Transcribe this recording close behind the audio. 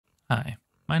Hi,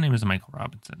 my name is Michael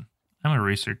Robinson. I'm a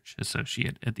research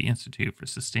associate at the Institute for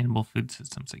Sustainable Food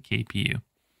Systems at KPU.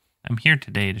 I'm here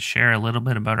today to share a little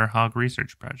bit about our hog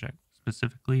research project,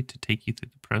 specifically to take you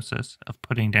through the process of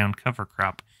putting down cover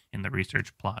crop in the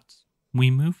research plots. We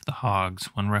move the hogs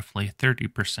when roughly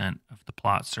 30% of the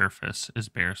plot surface is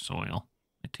bare soil.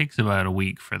 It takes about a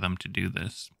week for them to do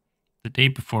this. The day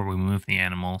before we move the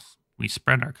animals, we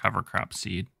spread our cover crop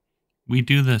seed. We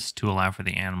do this to allow for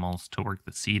the animals to work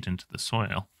the seed into the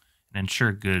soil and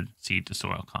ensure good seed to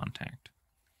soil contact.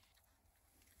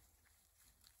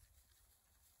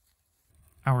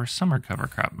 Our summer cover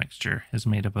crop mixture is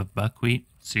made up of buckwheat,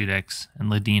 sudex, and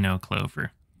ladino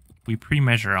clover. We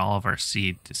pre-measure all of our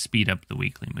seed to speed up the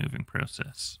weekly moving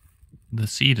process. The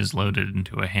seed is loaded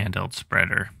into a handheld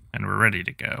spreader, and we're ready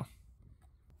to go.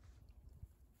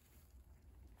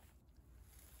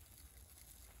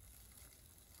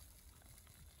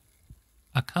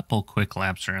 A couple quick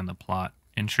laps around the plot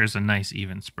ensures a nice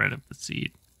even spread of the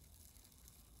seed.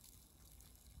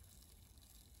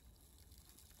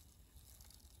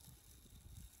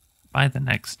 By the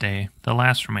next day, the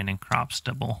last remaining crop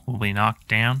stubble will be knocked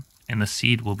down and the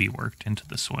seed will be worked into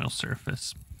the soil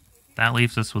surface. That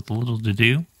leaves us with little to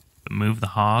do but move the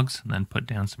hogs and then put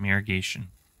down some irrigation.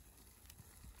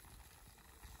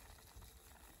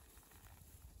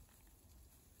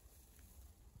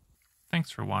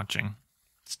 Thanks for watching.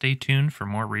 Stay tuned for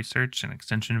more research and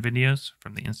extension videos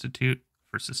from the Institute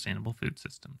for Sustainable Food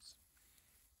Systems.